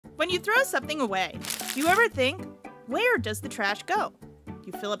When you throw something away, do you ever think, where does the trash go?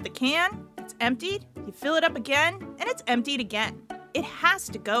 You fill up the can, it's emptied, you fill it up again, and it's emptied again. It has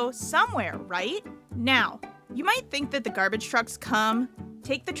to go somewhere, right? Now, you might think that the garbage trucks come,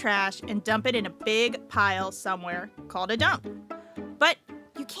 take the trash, and dump it in a big pile somewhere called a dump. But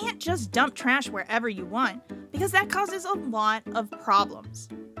you can't just dump trash wherever you want, because that causes a lot of problems.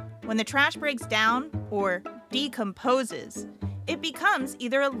 When the trash breaks down, or decomposes, it becomes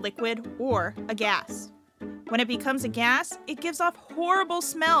either a liquid or a gas. When it becomes a gas, it gives off horrible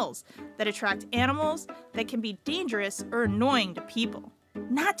smells that attract animals that can be dangerous or annoying to people.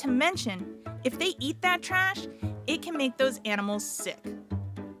 Not to mention, if they eat that trash, it can make those animals sick.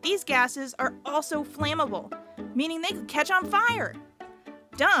 These gases are also flammable, meaning they could catch on fire.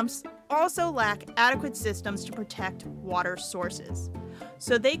 Dumps also lack adequate systems to protect water sources,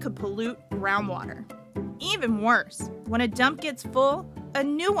 so they could pollute groundwater. Even worse, when a dump gets full, a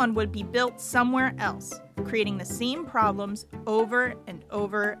new one would be built somewhere else, creating the same problems over and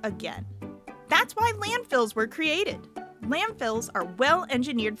over again. That's why landfills were created. Landfills are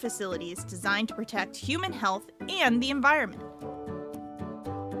well-engineered facilities designed to protect human health and the environment.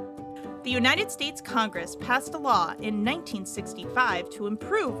 The United States Congress passed a law in 1965 to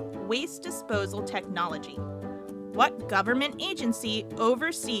improve waste disposal technology. What government agency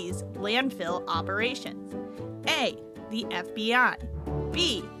oversees landfill operations? A, the FBI,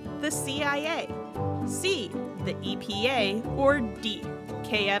 B, the CIA, C, the EPA, or D,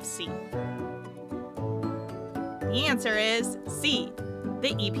 KFC? The answer is C,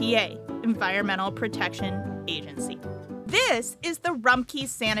 the EPA, Environmental Protection Agency. This is the Rumpke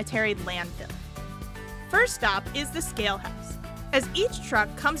Sanitary Landfill. First stop is the scale house. As each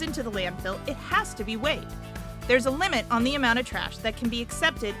truck comes into the landfill, it has to be weighed. There's a limit on the amount of trash that can be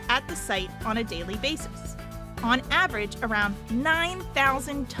accepted at the site on a daily basis. On average, around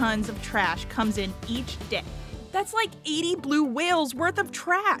 9,000 tons of trash comes in each day. That's like 80 blue whales worth of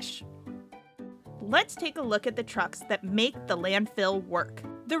trash. Let's take a look at the trucks that make the landfill work.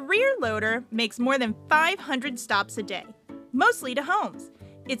 The rear loader makes more than 500 stops a day, mostly to homes.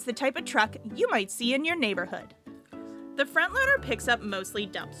 It's the type of truck you might see in your neighborhood. The front loader picks up mostly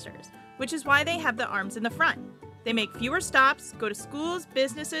dumpsters, which is why they have the arms in the front. They make fewer stops, go to schools,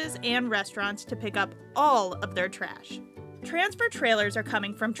 businesses, and restaurants to pick up all of their trash. Transfer trailers are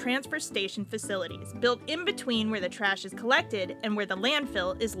coming from transfer station facilities built in between where the trash is collected and where the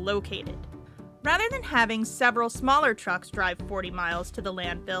landfill is located. Rather than having several smaller trucks drive 40 miles to the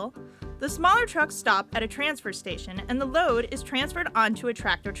landfill, the smaller trucks stop at a transfer station and the load is transferred onto a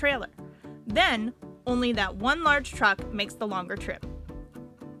tractor trailer. Then, only that one large truck makes the longer trip.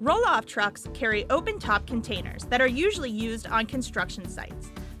 Roll-off trucks carry open-top containers that are usually used on construction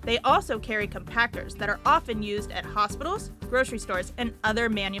sites. They also carry compactors that are often used at hospitals, grocery stores, and other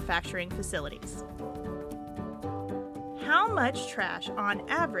manufacturing facilities. How much trash on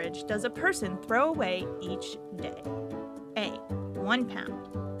average does a person throw away each day? A, 1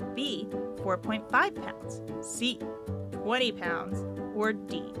 pound, B, 4.5 pounds, C, 20 pounds, or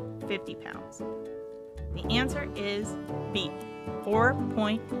D, 50 pounds? The answer is B,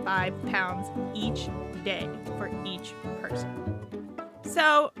 4.5 pounds each day for each person.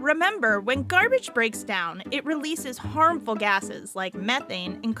 So remember, when garbage breaks down, it releases harmful gases like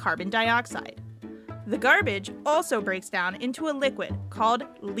methane and carbon dioxide. The garbage also breaks down into a liquid called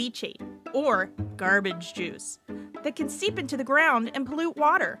leachate, or garbage juice, that can seep into the ground and pollute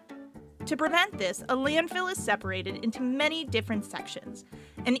water. To prevent this, a landfill is separated into many different sections,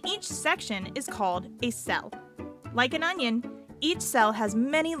 and each section is called a cell. Like an onion, each cell has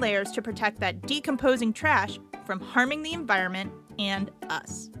many layers to protect that decomposing trash from harming the environment and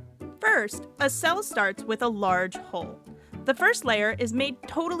us. First, a cell starts with a large hole. The first layer is made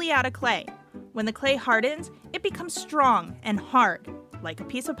totally out of clay. When the clay hardens, it becomes strong and hard, like a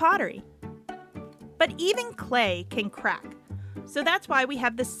piece of pottery. But even clay can crack, so that's why we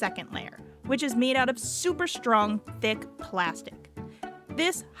have the second layer, which is made out of super strong, thick plastic.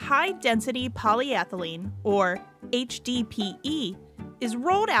 This high-density polyethylene, or HDPE, is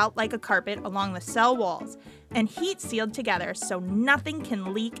rolled out like a carpet along the cell walls and heat-sealed together so nothing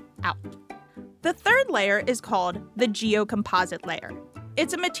can leak out. The third layer is called the geocomposite layer.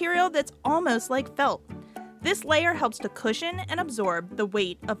 It's a material that's almost like felt. This layer helps to cushion and absorb the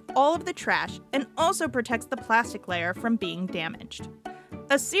weight of all of the trash and also protects the plastic layer from being damaged.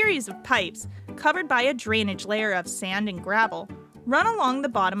 A series of pipes, covered by a drainage layer of sand and gravel, run along the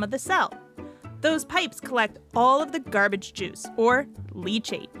bottom of the cell. Those pipes collect all of the garbage juice, or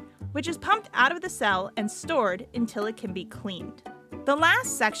leachate, which is pumped out of the cell and stored until it can be cleaned. The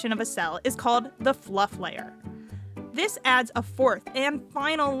last section of a cell is called the fluff layer. This adds a fourth and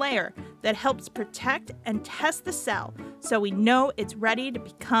final layer that helps protect and test the cell so we know it's ready to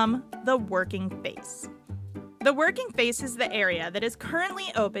become the working face. The working face is the area that is currently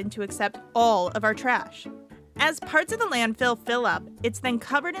open to accept all of our trash. As parts of the landfill fill up, it's then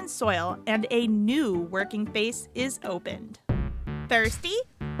covered in soil and a new working face is opened. Thirsty?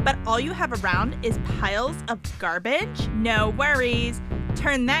 But all you have around is piles of garbage? No worries.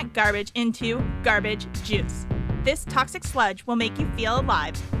 Turn that garbage into garbage juice. This toxic sludge will make you feel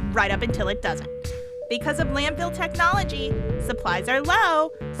alive right up until it doesn't. Because of landfill technology, supplies are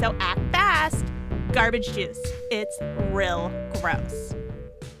low, so act fast. Garbage juice. It's real gross.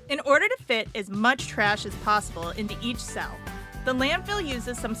 In order to fit as much trash as possible into each cell, the landfill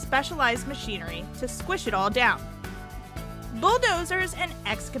uses some specialized machinery to squish it all down. Bulldozers and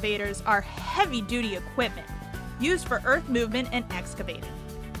excavators are heavy-duty equipment used for earth movement and excavating.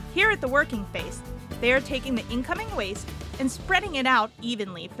 Here at the working face, they are taking the incoming waste and spreading it out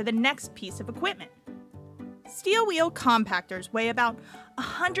evenly for the next piece of equipment. Steel wheel compactors weigh about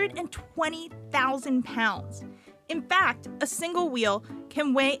 120,000 pounds. In fact, a single wheel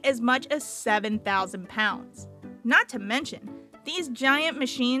can weigh as much as 7,000 pounds. Not to mention, these giant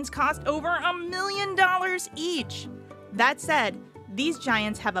machines cost over $1 million each. That said, these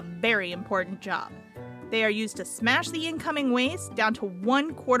giants have a very important job. They are used to smash the incoming waste down to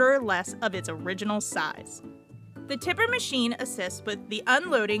 1/4 or less of its original size. The tipper machine assists with the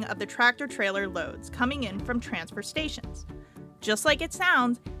unloading of the tractor-trailer loads coming in from transfer stations. Just like it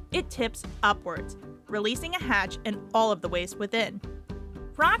sounds, it tips upwards, releasing a hatch and all of the waste within.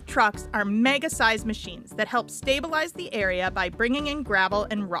 Rock trucks are mega-sized machines that help stabilize the area by bringing in gravel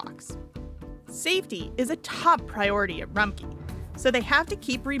and rocks. Safety is a top priority at Rumpke, so they have to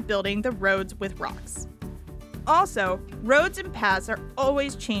keep rebuilding the roads with rocks. Also, roads and paths are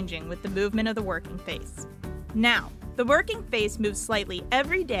always changing with the movement of the working face. Now, the working face moves slightly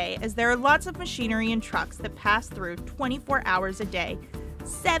every day as there are lots of machinery and trucks that pass through 24 hours a day,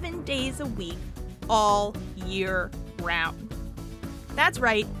 7 days a week, all year round. That's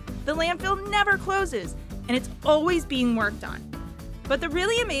right, the landfill never closes, and it's always being worked on. But the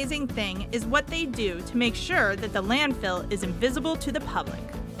really amazing thing is what they do to make sure that the landfill is invisible to the public.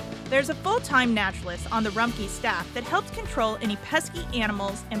 There's a full-time naturalist on the Rumpke staff that helps control any pesky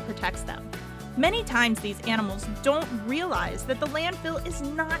animals and protects them. Many times these animals don't realize that the landfill is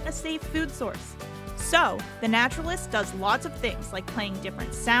not a safe food source. So, the naturalist does lots of things like playing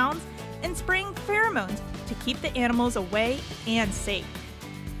different sounds and spraying pheromones to keep the animals away and safe.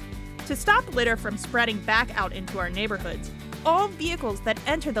 To stop litter from spreading back out into our neighborhoods, all vehicles that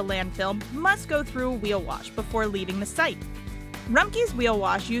enter the landfill must go through a wheel wash before leaving the site. Rumpke's wheel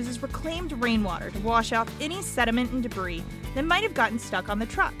wash uses reclaimed rainwater to wash off any sediment and debris that might have gotten stuck on the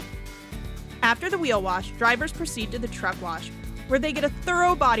truck. After the wheel wash, drivers proceed to the truck wash, where they get a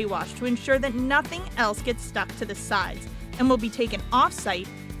thorough body wash to ensure that nothing else gets stuck to the sides and will be taken off-site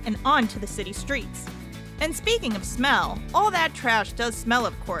and onto the city streets. And speaking of smell, all that trash does smell,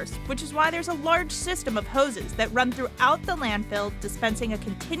 of course, which is why there's a large system of hoses that run throughout the landfill dispensing a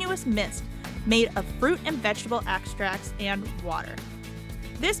continuous mist made of fruit and vegetable extracts and water.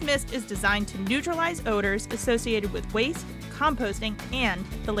 This mist is designed to neutralize odors associated with waste, composting, and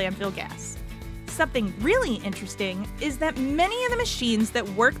the landfill gas. Something really interesting is that many of the machines that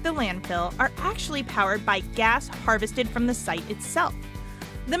work the landfill are actually powered by gas harvested from the site itself.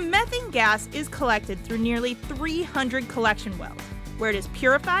 The methane gas is collected through nearly 300 collection wells, where it is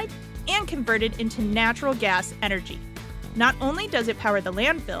purified and converted into natural gas energy. Not only does it power the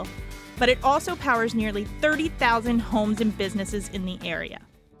landfill, but it also powers nearly 30,000 homes and businesses in the area.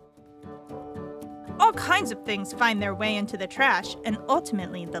 All kinds of things find their way into the trash and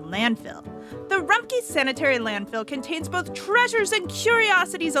ultimately the landfill. The Rumpke Sanitary Landfill contains both treasures and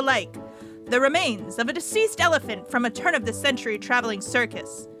curiosities alike. The remains of a deceased elephant from a turn-of-the-century traveling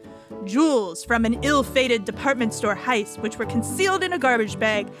circus, jewels from an ill-fated department store heist which were concealed in a garbage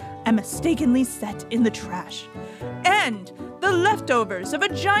bag and mistakenly set in the trash, and the leftovers of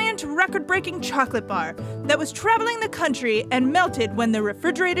a giant record-breaking chocolate bar that was traveling the country and melted when the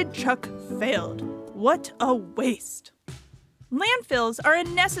refrigerated truck failed. What a waste! Landfills are a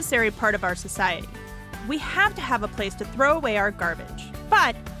necessary part of our society. We have to have a place to throw away our garbage.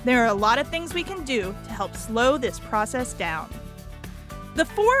 But there are a lot of things we can do to help slow this process down. The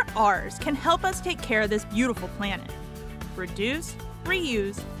 4 R's can help us take care of this beautiful planet. Reduce,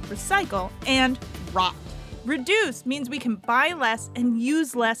 reuse, recycle, and rot. Reduce means we can buy less and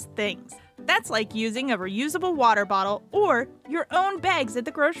use less things. That's like using a reusable water bottle or your own bags at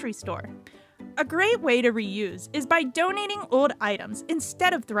the grocery store. A great way to reuse is by donating old items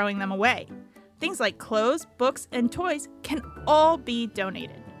instead of throwing them away. Things like clothes, books, and toys can all be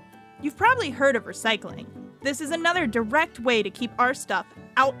donated. You've probably heard of recycling. This is another direct way to keep our stuff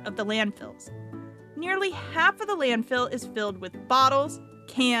out of the landfills. Nearly half of the landfill is filled with bottles,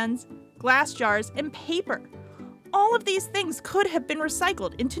 cans, glass jars, and paper. All of these things could have been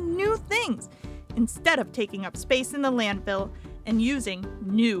recycled into new things instead of taking up space in the landfill and using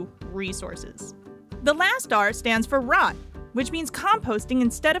new resources. The last R stands for rot, which means composting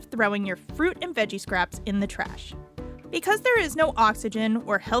instead of throwing your fruit and veggie scraps in the trash. Because there is no oxygen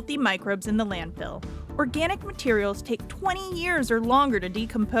or healthy microbes in the landfill, organic materials take 20 years or longer to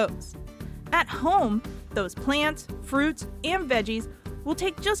decompose. At home, those plants, fruits, and veggies will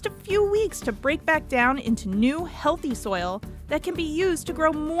take just a few weeks to break back down into new, healthy soil that can be used to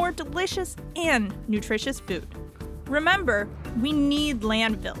grow more delicious and nutritious food. Remember, we need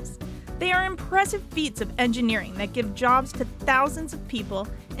landfills. They are impressive feats of engineering that give jobs to thousands of people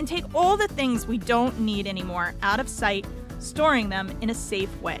and take all the things we don't need anymore out of sight, storing them in a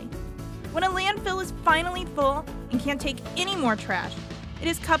safe way. When a landfill is finally full and can't take any more trash, it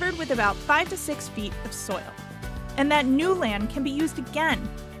is covered with about 5 to 6 feet of soil. And that new land can be used again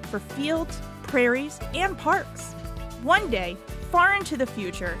for fields, prairies, and parks. One day, far into the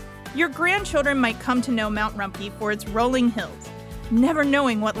future, your grandchildren might come to know Mount Rumpke for its rolling hills, never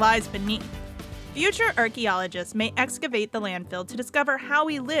knowing what lies beneath. Future archaeologists may excavate the landfill to discover how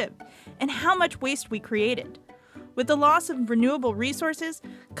we lived and how much waste we created. With the loss of renewable resources,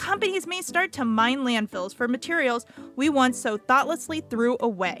 companies may start to mine landfills for materials we once so thoughtlessly threw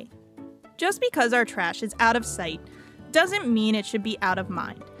away. Just because our trash is out of sight doesn't mean it should be out of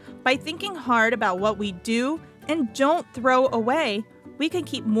mind. By thinking hard about what we do and don't throw away, we can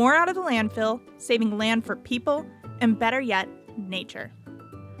keep more out of the landfill, saving land for people, and better yet, nature.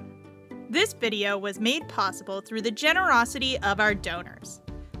 This video was made possible through the generosity of our donors.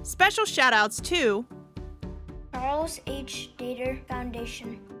 Special shout-outs to Charles H. Dater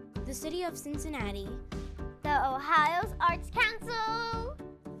Foundation, the City of Cincinnati, the Ohio's Arts Council,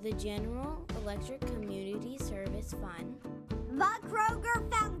 the General Electric Community Service Fund, the Kroger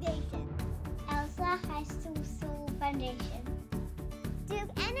Foundation, ELSA HEISEL Foundation,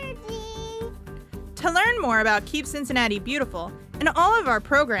 Duke Energy. To learn more about Keep Cincinnati Beautiful and all of our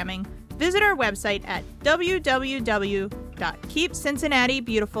programming, visit our website at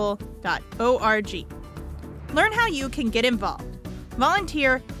www.keepcincinnatibeautiful.org. Learn how you can get involved,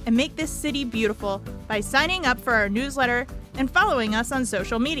 volunteer, and make this city beautiful by signing up for our newsletter and following us on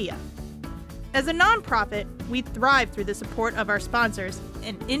social media. As a nonprofit, we thrive through the support of our sponsors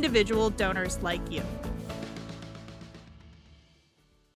and individual donors like you.